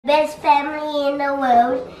best family in the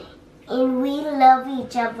world, and we love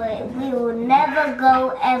each other. We will never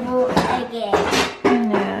go ever again.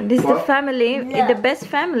 Yeah, this is the family, the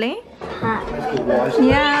best family.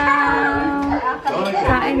 Yeah.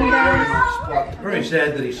 Kain guys. Very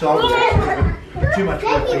sad that he sold it. Too much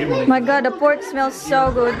work for him. My God, the pork smells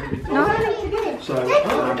so good. No? So,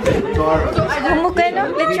 Humuk kayo,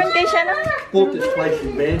 no? Lechon kayo siya, no? bought this place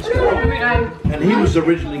in Mansfield, and he was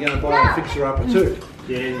originally going to buy a fixer-upper too.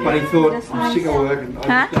 But he thought, I'm sick of working,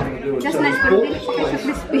 I'm just going to do it. So he bought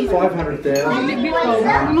this place, 500,000.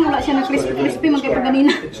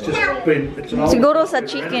 It's just been, it's an old... Siguro sa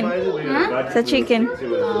chicken. Sa chicken.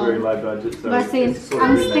 Basin,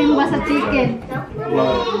 ang steam ba sa chicken?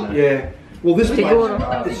 Yeah. Well, this place, Siguro.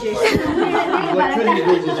 electricity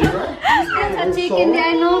bills are zero. Sa chicken di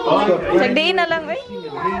ano? Sagdiin na lang, eh.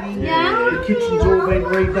 The kitchen's all been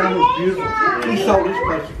redone, it's beautiful. He sold this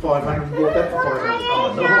place for 500 and bought that for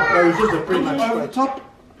 500. So it's just a pretty much over the top.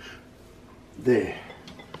 There.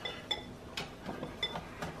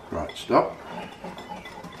 Right, stop.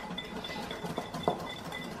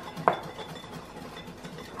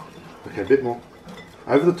 Okay, a bit more.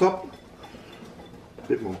 Over the top. A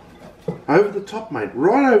bit more. Over the top, mate.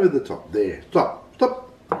 Right over the top. There. Stop.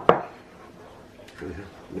 Stop. A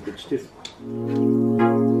bit stiff.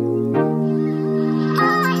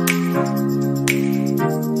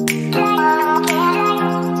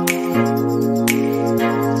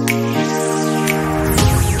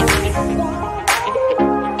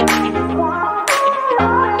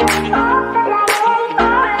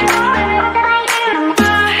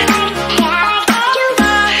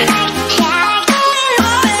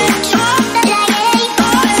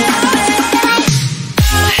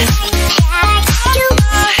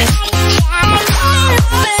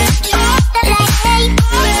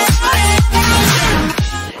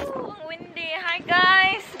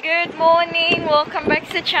 Welcome back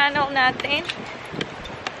sa channel natin.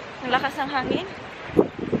 Malakas ang hangin.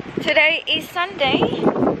 Today is Sunday.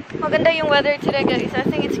 Maganda yung weather today, guys. I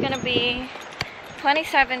think it's gonna be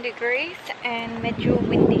 27 degrees and medyo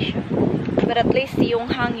windy siya. But at least yung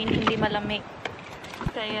hangin hindi malamig.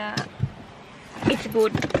 Kaya it's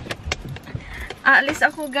good. Aalis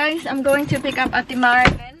ako, guys. I'm going to pick up Ate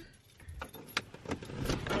Marlene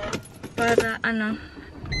para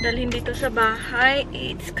dalhin dito sa bahay.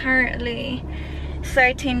 It's currently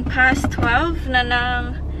 13 past 12 na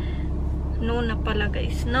ng noon na pala,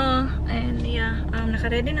 guys, no? And yeah,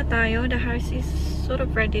 naka-ready na tayo. The house is sort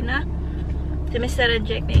of ready na. Si Mr.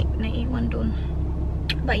 Jack na iwan dun.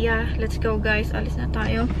 But yeah, let's go, guys. Alis na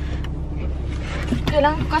tayo.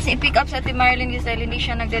 Kailangan ko kasi i-pick up sa Ate Marlene kasi hindi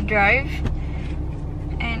siya nagda-drive.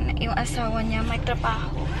 And yung asawa niya may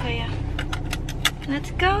trabaho. Kaya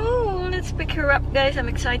let's go! Let's pick her up, guys. I'm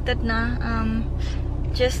excited na.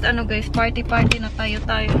 Just guys, party na tayo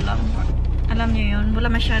lang. Alam niyo yun,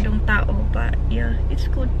 wala masyadong tao. But yeah,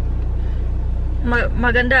 it's good.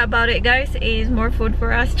 Maganda about it, guys, is more food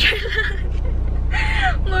for us.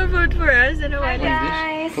 More food for us. Hi,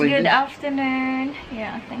 guys. Good afternoon.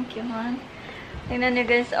 Yeah, thank you, hon. Tingnan niyo,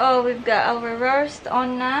 guys. Oh, we've got our roast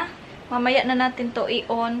on na. Mamaya na natin to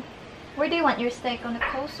i-on. Where do you want your steak? On the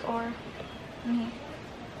coast or in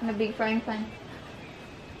a big frying pan?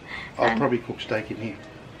 I'll probably cook steak in here.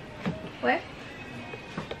 Where?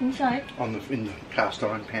 Inside? In the cast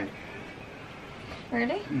iron pan.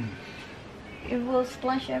 Really? It will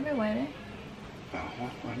splash everywhere, eh? Oh,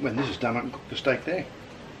 when this is done, I can cook the steak there.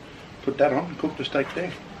 Put that on and cook the steak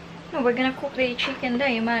there. No, we're gonna cook the chicken there.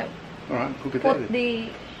 You might Alright, cook it there. put the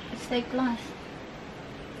steak last.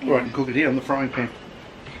 Yeah. Alright, and cook it here on the frying pan.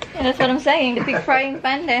 Yeah, that's what I'm saying. The big frying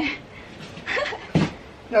pan there.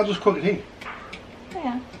 Yeah, I'll just cook it here.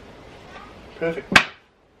 Yeah. Perfect.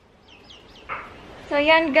 So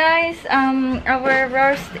yan, guys, our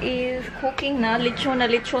roast is cooking na. Lechon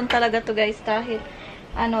talaga to, guys, dahil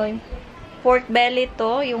pork belly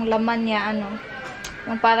to, yung laman niya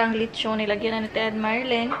yung parang lechon nilagyan na ni Ted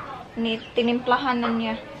Marlene, tinimplahan na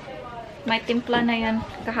niya. May timpla na yan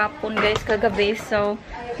kahapon, guys, kagabi. So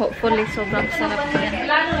hopefully sobrang sarap yan.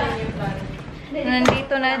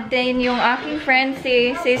 Nandito na din yung aking friend,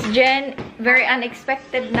 si Sis Jen. Very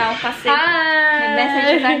unexpected now kasi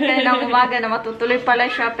nag-message lang tayo ng umaga na matutuloy pala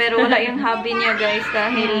siya pero wala yung hobby niya, guys,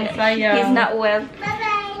 dahil he's not well.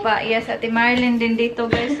 But yes, Ate Marlene din dito,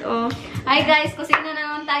 guys. Oh. Hi guys, kusina na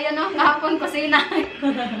naman tayo, no? Kahapon kusina.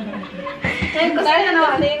 Kusina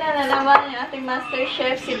na naman yung ating master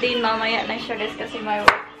chef, si Dean. Mamaya na siya, guys, kasi may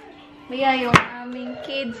work. Maya yung aming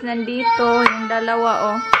kids nandito, yung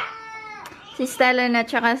dalawa, oh. Si Stella na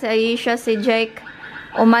tsaka si Aisha, si Jake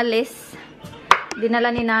umalis. dinala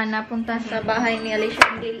ni Nana punta sa bahay ni Alicia.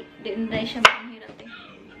 Hindi na siya manghirap eh.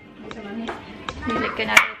 Hindi ka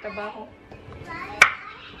na trabaho.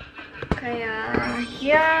 Kaya,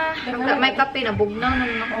 yeah. May kape na bugnaw na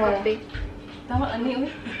kape. Tama, ani, uy.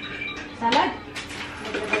 Salad.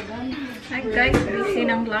 Hi guys, busy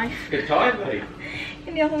ng life. Get tired, mate.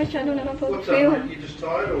 Hindi ako masyado What's up, nakapag-feel. mate? You just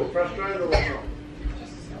tired or frustrated or what?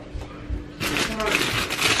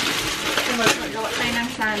 Magawa tayo ng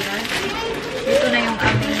salad. Ito na yung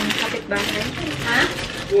aming kapitbahay. Ha?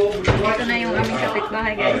 Ito na yung aming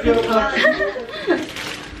kapitbahay, guys. Come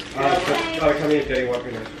here, Daddy, wipe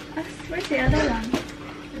your nose. Where's the other one?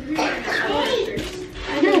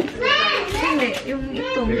 Hindi, yung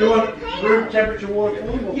ito. You want room temperature water?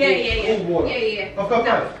 Yeah. All water. Yeah. I've got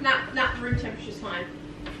both. Not room temperature's fine.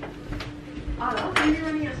 Oh, you're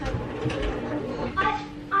running outside.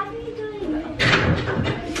 I've been doing it.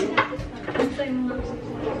 Ito yung mga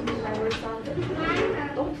flower salad.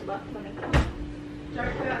 Toast ba? Don't go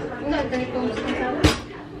outside. Wala, ganitong salad.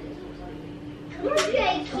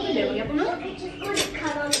 Okay, cute. Look, I just got it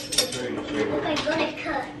cut on it. Look, I got it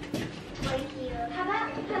cut. Right here. How about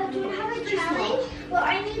do you have a challenge? Well,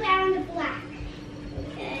 only around the black.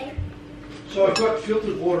 Okay. So I've got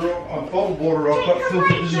filtered water, bottled water, I've got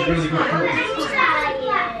filtered, this is really good filter.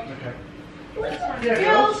 Okay. Yeah,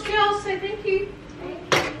 Girls, say thank you.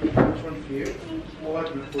 This one for you. I'll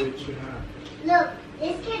open it for you too hard. Look,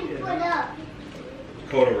 this can put up.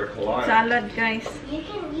 Called a recliner. Salad, guys. You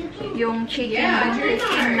can. Yung chicken bone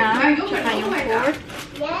chicken na, tsaka yung pork.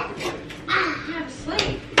 Yes. Have a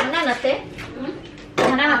sleep. Ano natin?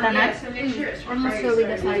 Ano natin? Yeah, so make sure it's Almost refrigerated.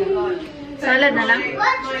 with the salad. Salad na lang?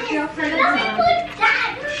 Watch this. Let me put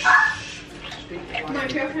that. My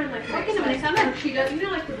girlfriend likes to make salad. She does, you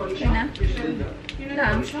know, like the body Okay na? shop. You know,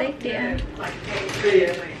 Lang, the body shop? steak diyan. Like,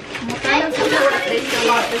 Mukha lang sa salad. There's a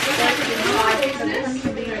lot of steak in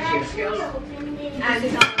and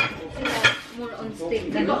more on steak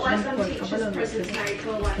we've than got like on some pork. teachers' presents made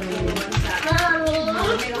for like all the ones that.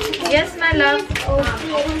 Yes, my love.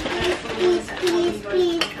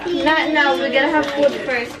 Please. No, we're gonna have food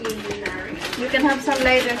first. You can have some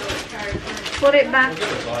later. Put it back.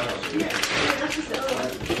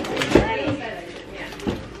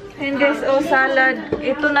 And guys, oh, salad.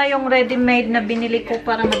 Ito na yung ready-made na binili ko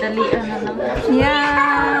para madalian na lang.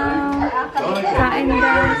 Yeah. Kain,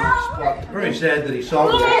 guys. Very sad that he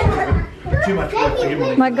sold it. Too much work for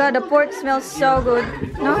him. My God, the pork smells so good.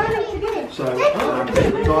 No? So,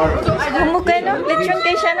 Tyra Humok kayo, no? Lechon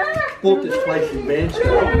kayo siya, no? bought this place in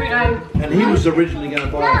Mansfield, and he was originally going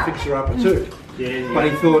to buy a fixer-upper too. But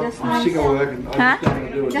he thought, I'm sick of working, I'm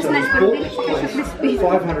just going to do it. So he bought this place,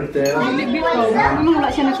 500,000. Wala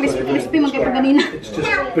siya na crispy magkapaganina. It's just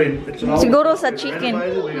been, it's an old Siguro sa chicken.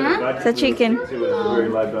 Sa chicken. It was very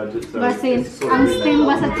low budget, so Basin, ang steam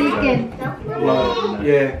ba sa chicken?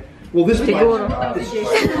 Yeah. Well, this place, Siguro. electricity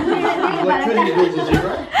bills are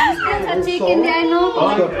zero. Sa chicken di ano?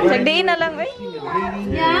 Sagdiin na lang, eh.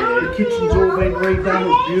 The kitchen's all been redone,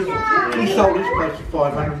 it's beautiful. He sold his place for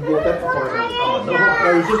 500 and bought that for 500. Oh, no. So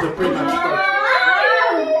it was just a pretty much place.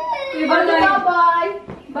 Bye-bye.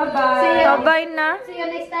 Bye-bye. Bye-bye na. See you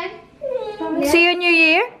next time. See you New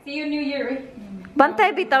Year. See you New Year.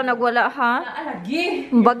 Bantay bitaw nagwala, ha? Lagi.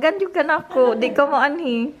 Bagan yung ka na ako. Di ka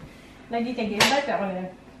maanhi. Lagi kay Gilbert ako na.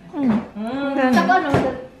 Gani.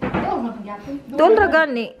 Doon ra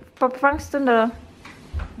gani. Pa-Frankston ra.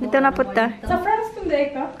 Dito na punta. Sa France kung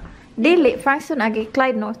day ka? Dili, Frankston agi.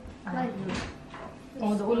 Clyde North.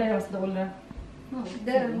 Oh, doon lang, doon lang.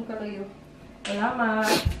 There, mo kalayo.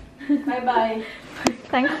 Salamat. Bye-bye.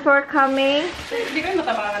 Thanks for coming. Hindi ko yung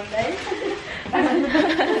matabangan dahil.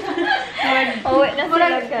 Oh, wait na sila,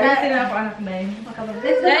 guys. Kasi na ako anak dahil.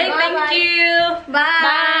 Day, thank you.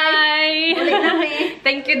 Bye.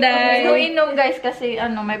 Thank you, Day. Inom, guys, kasi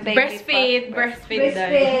ano, may baby Breastfeed. pa. Breastfeed,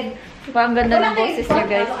 Day. Ang ganda ng boses niya,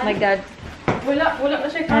 guys. My God. Wala na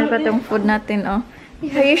siya. Ano ba itong food natin, oh?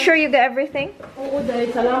 Are you sure you got everything? Oo,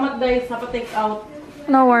 Day. Salamat, Day, sa pa-take out.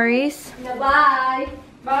 No worries. Bye.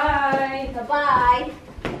 Bye! Bye.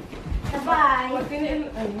 Bye. Magpinin.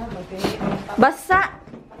 Ay, Basa!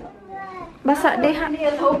 Basa, deha.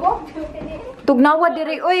 Tugnawa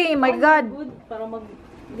diri. Uy, my God. Good. Para mag...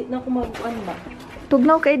 Di na ako mag-ano ba?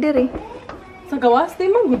 Tugnaw kay diri. Sa gawas, Day,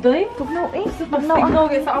 man, good, Day. Tugnaw, eh. Mas Tugnaw, ah. tignaw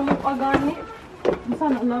kayo sa amok agani.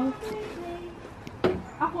 Sana lang.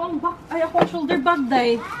 Ako ang back. Ay, ako ang shoulder bag,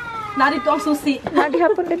 Day. Narito ang susi. Di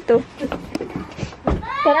hapon dito.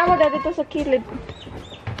 Tara mo dito sa kilid.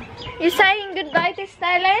 You saying goodbye to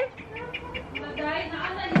Thailand?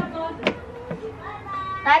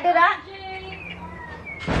 Nado na?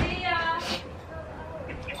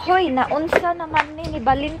 Hoy, naunsa naman ni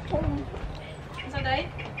balintong. Sa day?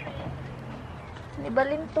 Ni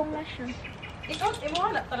balintong na siya. Ikaw, imo ka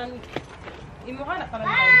na tanan. Imo ka na tanan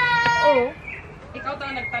tayo. Oo. Ikaw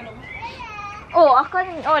tanan nagtanong. Oh,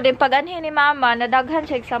 akan, din paganhin ni mama, nadaghan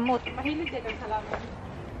siya sa samot. Mahilig din ang salamat.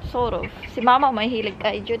 Sort of. Si mama may hilig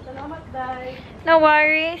kay Jud. Salamat, day. No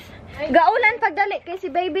worries. Gaulan pagdali kay si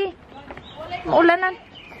baby. Maulanan.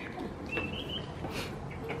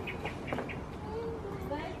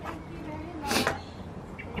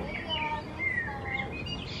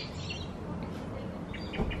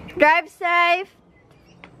 Drive safe.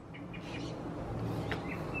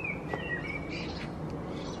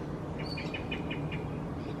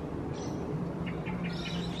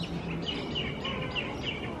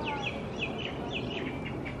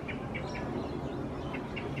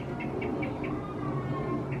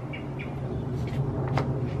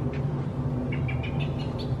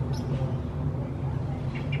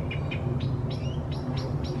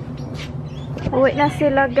 Uwi na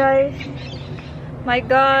sila, guys. My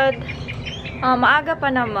God. Maaga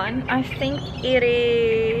pa naman. I think it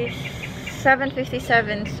is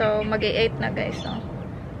 7:57. So, mag-8 na, guys.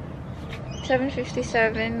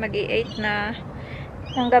 7:57. Mag-8 na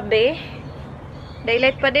ng gabi.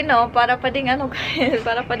 Daylight pa din, para pa ding guys.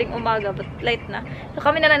 Para pa ding umaga. But late na. So,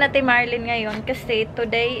 kami na lang natin Marlin ngayon. Kasi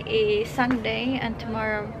today is Sunday. And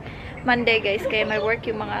tomorrow, Monday, guys. Kaya may work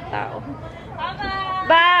yung mga tao.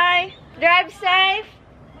 Bye! Drive safe!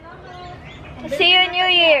 See you New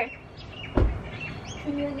Year!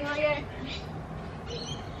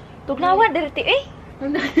 Tugnawa, dirty eh!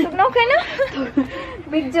 Tugnaw ka na?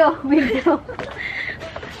 Video!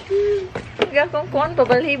 Higa kong kuwan,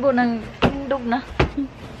 pabalhibo ng tindog na.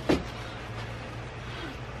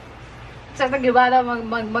 Sa tag-ibala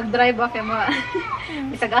mag-drive ba kaya mga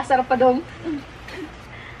isagasar pa dong.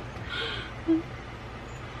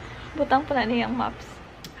 Butang pala niyang maps.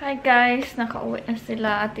 Hi guys! Nakauwi na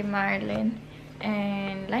sila Ate Marlin.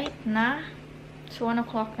 And light na. So 1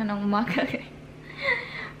 o'clock na ng umaga.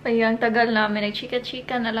 Ayun, tagal namin.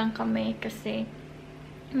 Nagchika-chika na lang kami kasi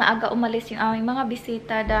maaga umalis yung aming mga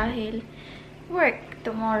bisita dahil work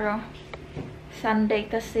tomorrow. Sunday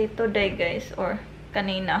kasi today guys. Or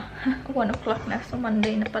kanina. 1 o'clock na. So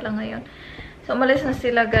Monday na pala ngayon. So umalis na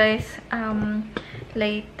sila guys.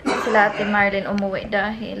 Late sila Ate Marlin umuwi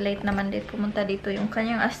dahil late naman din pumunta dito yung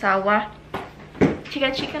kanyang asawa.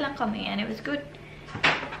 Chika-chika lang kami and it was good.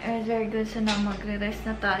 It was very good. Sana magre-rest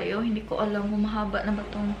na tayo. Hindi ko alam kung mahaba na ba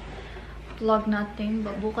itong vlog natin.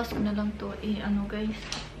 Bukas ko na lang to guys.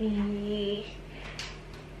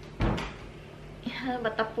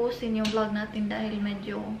 Tapusin yung vlog natin dahil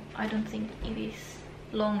medyo I don't think it is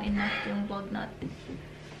long enough yung vlog natin.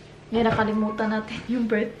 Ngayon, nakalimutan natin yung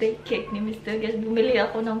birthday cake ni Mr. Guys. Bumili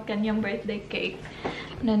ako ng kanyang birthday cake.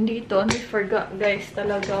 Nandito. I forgot, guys.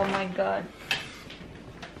 Talaga, oh my God.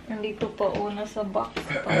 Nandito pa una sa box.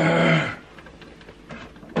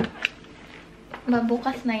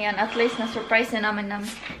 Mabukas na yan. At least, na-surprise na naman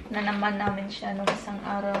namin siya nung isang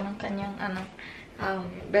araw ng kanyang,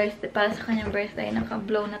 birthday. Para sa kanyang birthday,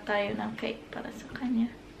 naka-blow na tayo ng cake para sa kanya.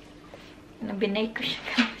 Binake ko siya,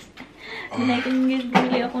 guys.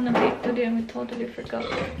 Bumili ako ng cake today and we totally forgot.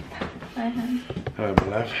 Hello, my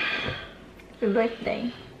love. Your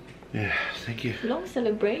birthday. Yeah, thank you. Long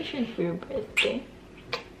celebration for your birthday.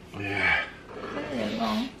 Yeah. Very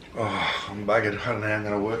long. Oh, I'm buggered. I don't know how I'm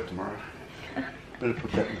going to work tomorrow. Better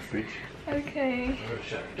put that in the fridge. Okay.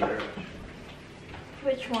 Shut the garage.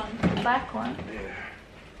 Which one? The back one? Yeah.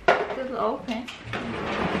 This is open.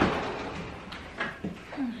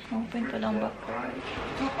 Open pa lang back garage.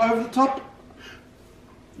 Over the top.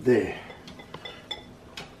 There.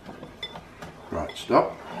 Right,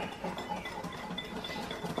 stop.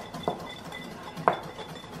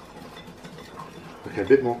 Okay, a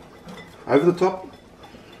bit more. Over the top.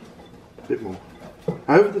 A bit more.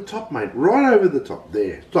 Over the top, mate. Right over the top.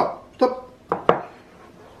 There. Stop. Stop.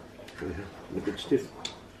 A bit stiff.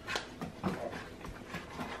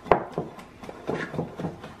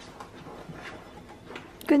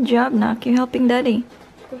 Good job, Nak. You're helping Daddy.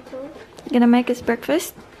 Gonna make his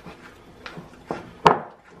breakfast?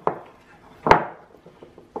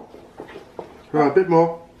 Right, a bit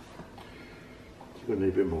more. You're gonna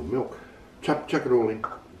need a bit more milk. Chuck it all in.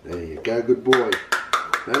 There you go, good boy.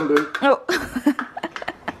 That'll do. Oh.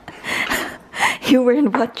 You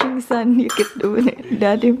weren't watching, son. You kept doing it.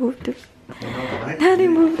 Daddy moved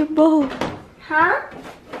the ball. Huh?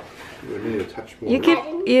 You need a touch more.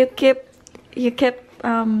 You kept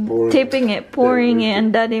tipping it, pouring it,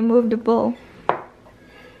 and Daddy moved the bowl.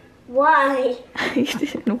 Why? You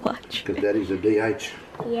didn't watch. Because Daddy's a DH.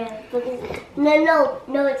 Yeah, because no,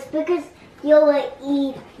 it's because you're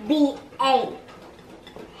EBA.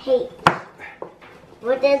 Hate.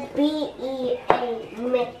 What does BEA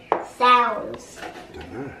mean? Sounds.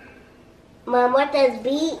 Don't know. Mom, what does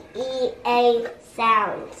BEA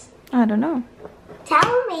sounds? I don't know.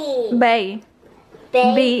 Tell me. Bay.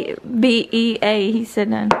 B-E-A, he said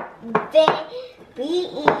then.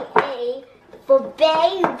 BEA for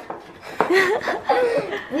babe.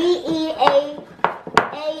 BEA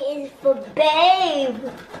is for babe.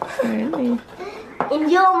 Really? And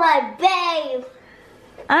you're my babe.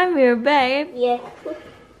 I'm your babe. Yeah.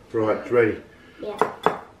 Right, ready. Yeah.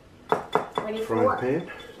 Ready for Frying what? pan.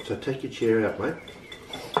 So take your chair out, mate.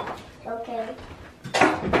 Okay.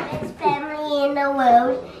 Best family in the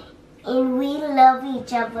world, and we love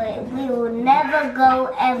each other. We will never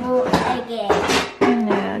go ever again.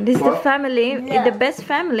 Yeah, this is the What? family, Yeah. the best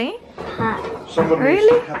family. Someone Really?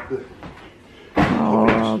 needs to cut the Oh,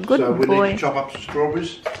 toppings. good So we boy. need to chop up some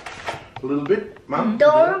strawberries a little bit, Mum.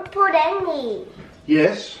 Don't put any.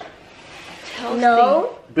 Yes.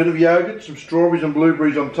 No. A bit of yogurt, some strawberries and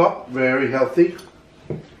blueberries on top. Very healthy.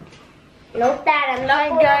 No, Dad, I'm not Hi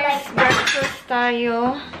going guys, to breakfast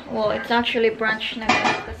tayo. Well, it's actually brunch na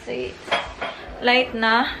guys kasi late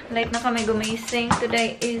na. Late na kami gumising.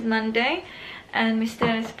 Today is Monday and Mr.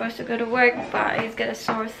 is supposed to go to work but he's got a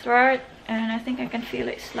sore throat and I think I can feel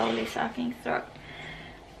it slowly sa aking throat.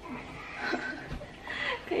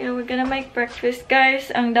 Kaya we're gonna make breakfast guys.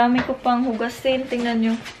 Ang dami ko pang hugasin. Tingnan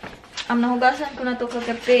nyo. Nahugasan ko na to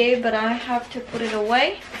kagabi but I have to put it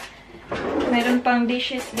away. Meron pang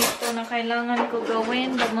dishes dito na kailangan ko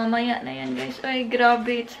gawin. But mamaya na yan guys. Ay,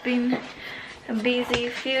 grabe. It's been a busy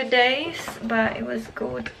few days. But it was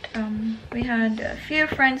good. We had a few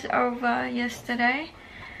friends over yesterday.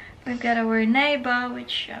 We've got our neighbor,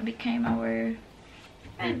 which became our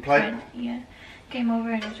friend. Yeah. Came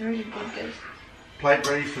over and it was really good guys. Plate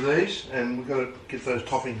ready for these, and we've got to get those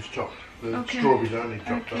toppings chopped. The Okay. strawberries only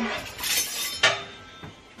chopped Okay. up.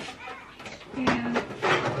 Yeah.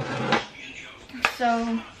 So,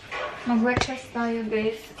 mag-breakfast tayo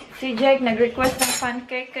guys. Si Jake nag-request ng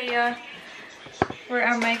pancake kaya we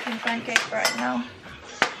are making pancake right now.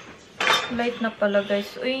 Late na pala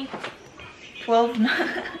guys. Uy, 12 na.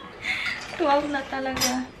 12 na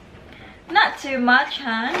talaga. Not too much,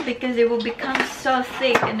 huh? Because it will become so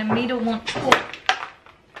thick and the middle won't cook.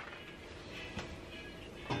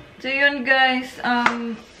 So yun guys,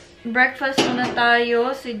 breakfast muna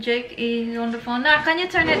tayo. Si Jake is on the phone. Na, can you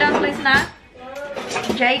turn it down please, na?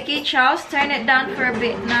 Jakey, Charles, turn it down for a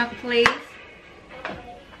bit now, please.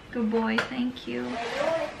 Good boy, thank you.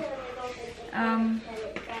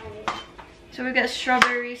 So we got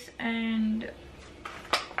strawberries and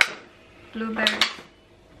blueberries.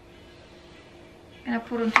 Gonna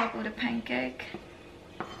put on top of the pancake.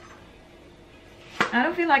 I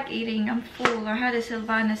don't feel like eating. I'm full. I had a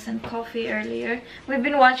Sylvanus and coffee earlier. We've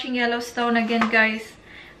been watching Yellowstone again, guys.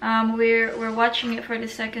 We're watching it for the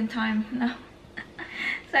second time now.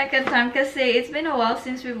 Second time, because it's been a while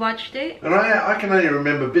since we watched it. And I can only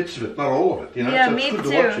remember bits of it, not all of it. You know, Yeah, so me it's good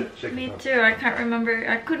too. to watch it second Me time. too. I can't remember.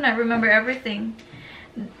 I could not remember everything.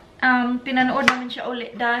 Pinanood namin siya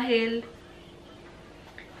ulit dahil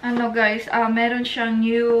ano guys, meron siyang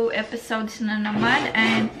new episodes na naman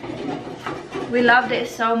and we loved it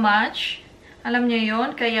so much. Alam niyo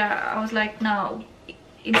yun? Kaya I was like, no,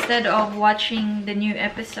 instead of watching the new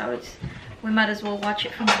episodes, we might as well watch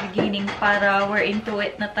it from the beginning para we're into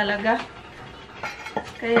it na talaga.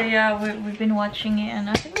 Kaya yeah, we've been watching it and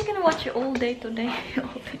I think we're gonna watch it all day today.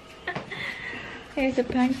 Here's a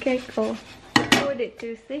pancake. Oh, would it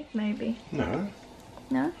too thick maybe? No,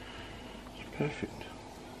 No? it's perfect.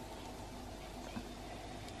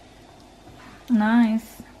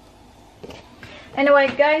 Nice.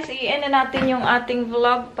 Anyway guys, i-end na natin yung ating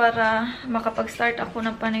vlog para makapag-start ako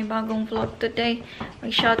ng panibagong vlog today.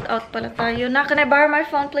 May shoutout pala tayo. Na, can I borrow my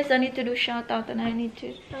phone please? I need to do shoutout and I need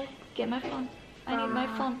to get my phone. I need my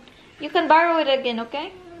phone. You can borrow it again,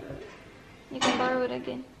 okay? You can borrow it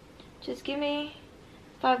again. Just give me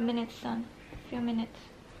 5 minutes, son. A few minutes.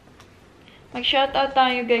 Mag-shoutout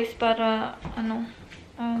tayo guys para ano,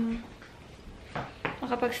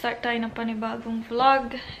 makapag-start tayo ng panibagong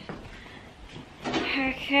vlog.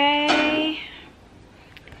 Okay.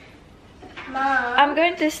 Mom. I'm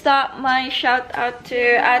going to stop my shout out to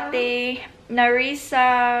Ate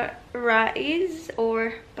Narisa Raiz,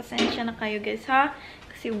 or pasensya na kayo guys ha,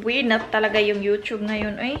 kasi weird na talaga yung YouTube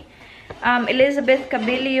ngayon eh. Elizabeth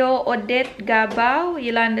Cabilio, Odette Gabaw,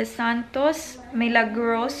 Yolanda Santos,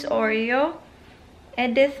 Milagros Oreo,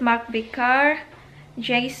 Edith Macvicar,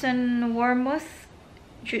 Jason Wormuth,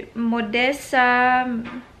 Modessa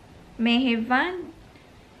Mehevan,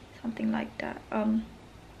 something like that.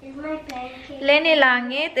 Is my pancake? Lenny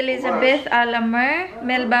Langit, Elizabeth Alamer,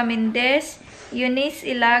 Melba Mendez, Eunice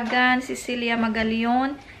Ilagan, Cecilia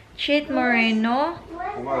Magalion, Chit Moreno,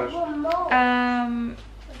 Where's the remote?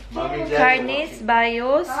 Carnes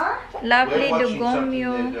Bayos, Lovely We're watching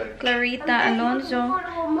Dugomyo, something there, Clarita Alonzo. For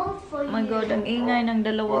the remote for Oh my you. God, ang ingay ng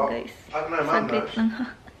dalawa, guys. I don't know, Mum Saglit knows. lang ha.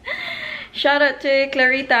 Shout out to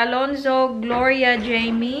Clarita Alonzo, Gloria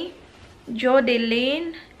Jamie, Jo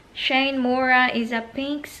Delane, Shane Mora, Isa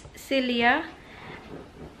Pinks, Celia,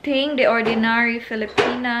 Ting the Ordinary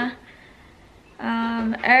Filipina,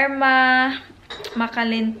 Irma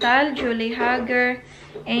Makalintal, Julie Hager,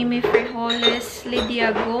 Amy Frijoles,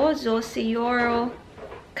 Lydia Go, Zosioro,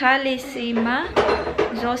 Kali Sima,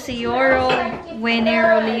 Zosioro,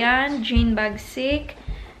 Wenero Lian, Jean Bagsik,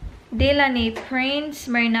 Delaney Prince,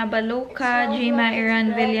 Marina Baluca, Jima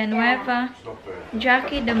Iran Villanueva, It's not fair.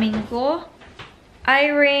 Jackie Domingo,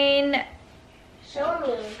 Irene, Show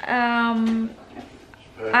me.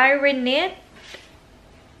 Irenit,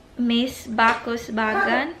 Miss Bacos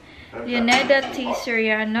Bagan, Leoneda T.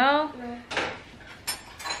 Soriano,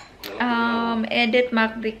 Edith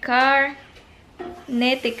Macvicar,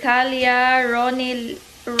 Nete Calia, Ronnie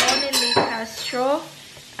Lee Castro,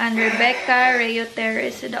 and Rebecca Rayo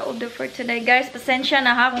Terres. The order for today, guys. Pasensya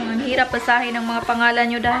na ha kung ang hirap basahin ng mga pangalan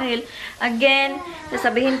nyo dahil, again,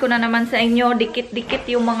 sasabihin ko na naman sa inyo, dikit-dikit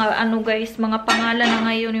yung mga, guys, mga pangalan na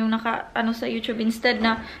ngayon yung sa YouTube. Instead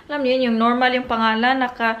na, alam niyo yung normal yung pangalan,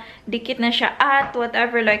 nakadikit na siya at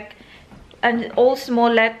whatever, like, and all small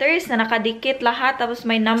letters na nakadikit lahat, tapos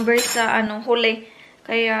may numbers sa huli.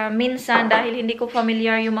 Kaya minsan, dahil hindi ko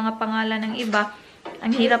familiar yung mga pangalan ng iba,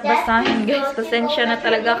 ang hirap basahin, guys. Pasensya na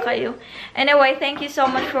talaga kayo. Anyway, thank you so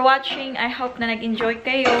much for watching. I hope na nag-enjoy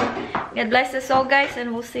kayo. God bless us all, guys, and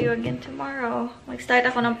we'll see you again tomorrow. Mag-start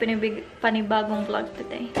ako ng panibagong vlog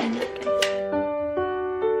today. Ingat, guys.